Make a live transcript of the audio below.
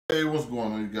Hey, what's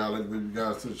going on, you guys? Like, you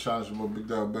guys to the channel. Your boy Big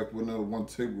Dog back with another one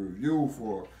take review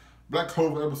for Black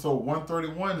Clover episode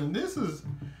 131, and this is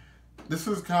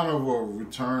kind of a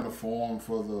return to form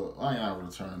for the. I ain't not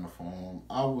return to form.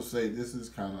 I would say this is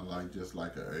kind of like just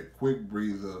like a quick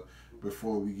breather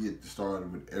before we get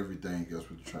started with everything else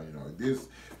with the train. You know, this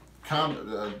kind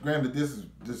of granted,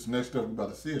 this next stuff we're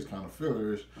about to see is kind of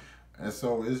fillerish, and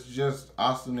so it's just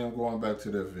Asta and them going back to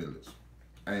their village.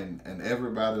 And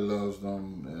everybody loves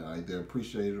them, and like they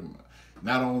appreciate them.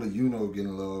 Not only Yuno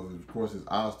getting love, of course, it's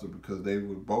Asta because they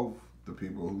were both the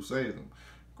people who saved them.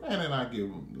 Granted, I give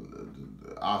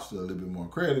Asta a little bit more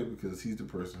credit because he's the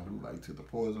person who like took the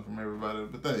poison from everybody.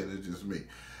 But that's just me.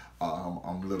 I'm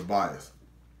a little biased.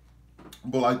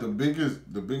 But like the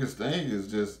biggest thing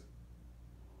is just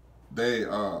they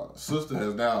sister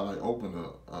has now like opened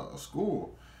a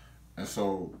school, and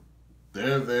so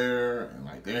they're there and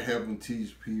like they're helping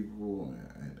teach people and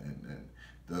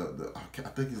I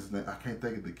think his name, I can't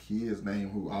think of the kid's name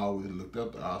who always looked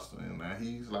up to Asta, and now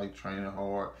he's like training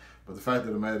hard. But the fact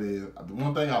of the matter is, the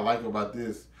one thing I like about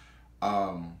this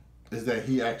is that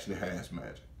he actually has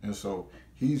magic, and so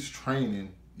he's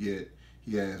training yet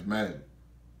he has magic.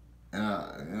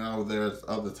 And you know there's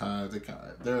other times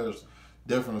there's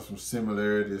definitely some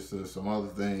similarities to some other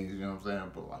things, you know what I'm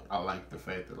saying? But like I like the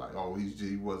fact that like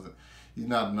he's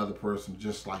not another person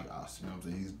just like us, you know what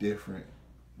I'm saying? He's different,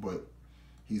 but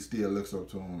he still looks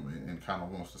up to him and kind of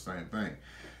wants the same thing.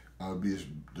 Be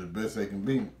the best they can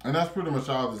be. And that's pretty much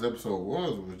all this episode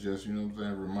was just, you know what I'm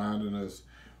saying, reminding us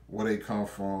where they come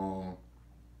from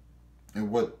and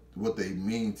what they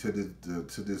mean to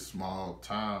this small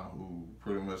town who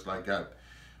pretty much like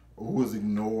who was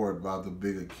ignored by the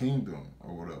bigger kingdom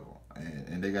or whatever.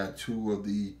 And they got two of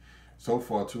the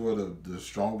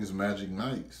strongest magic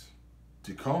knights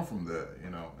to come from there, you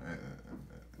know. And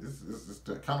it's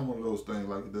kind of one of those things,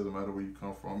 like it doesn't matter where you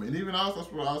come from. And even also,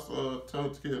 that's what I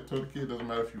told the kid, doesn't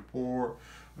matter if you're poor,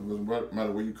 it doesn't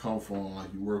matter where you come from,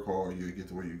 like you work hard, you get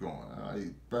to where you're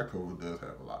going. Black Clover does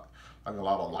have a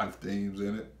lot of life themes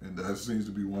in it, and that seems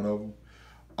to be one of them.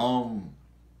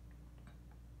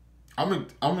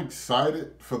 I'm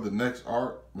excited for the next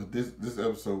arc, but this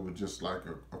episode was just like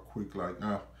a quick like,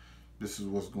 this is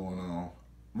what's going on.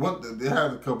 It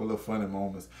has a couple of funny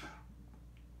moments.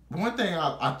 One thing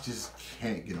I just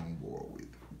can't get on board with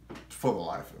for the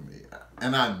life of me,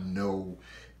 and I know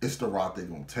it's the route they're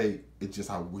gonna take. It's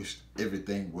just I wish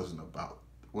everything wasn't about.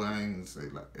 Well, I ain't gonna say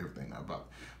like everything not about,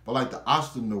 but like the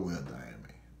Asta Noel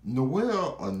dynamic.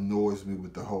 Noel annoys me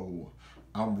with the whole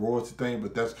I'm royalty thing,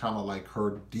 but that's kind of like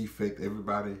her defect.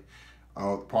 Everybody,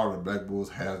 part of the Black Bulls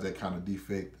has that kind of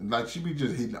defect. Like she be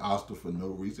just hitting Asta for no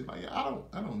reason. Like I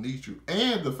don't need you.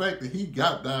 And the fact that he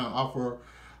got down off her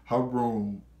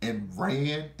broom and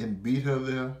ran and beat her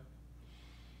there,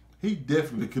 he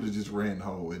definitely could have just ran the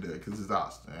whole way there because it's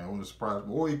Asta. I wouldn't surprise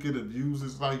me. Or he could have used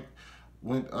his like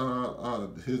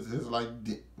his like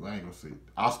I ain't gonna say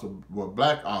Asta, well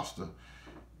Black Asta,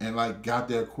 and like got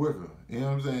there quicker. You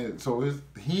know what I'm saying? So it's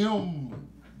him,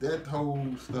 that whole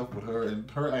stuff with her and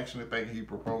her actually thinking he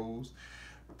proposed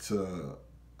to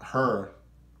her.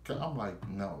 I'm like,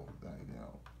 no, you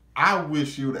know. I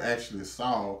wish you would have actually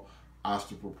saw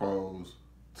Asta propose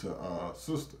to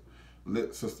Sister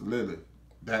Lily.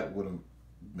 That would have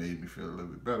made me feel a little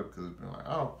bit better because it's been like,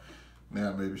 oh,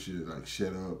 now maybe she like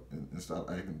shut up and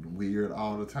stop acting weird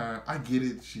all the time. I get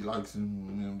it, she likes him,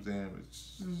 you know what I'm saying, but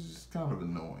it's just kind of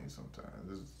annoying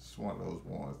sometimes. It's just one of those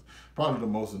ones. Probably the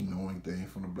most annoying thing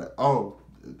from the Black. Oh,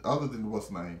 other than what's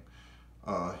name,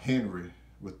 Henry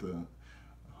with the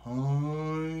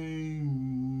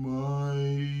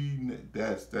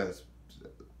that's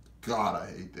God, I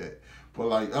hate that. But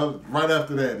like right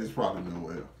after that, it's probably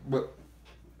Noel. But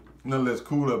nonetheless,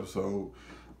 cool episode.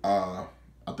 I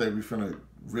think we finna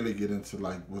really get into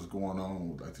like what's going on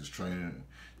with like this training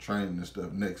and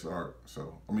stuff next arc.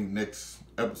 So I mean next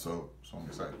episode. So I'm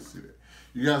excited to see that.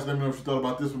 You guys let me know what you thought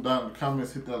about this one down in the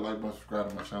comments. Hit that like button, subscribe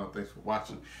to my channel. Thanks for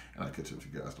watching, and I'll catch up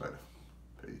with you guys later.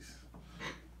 Peace.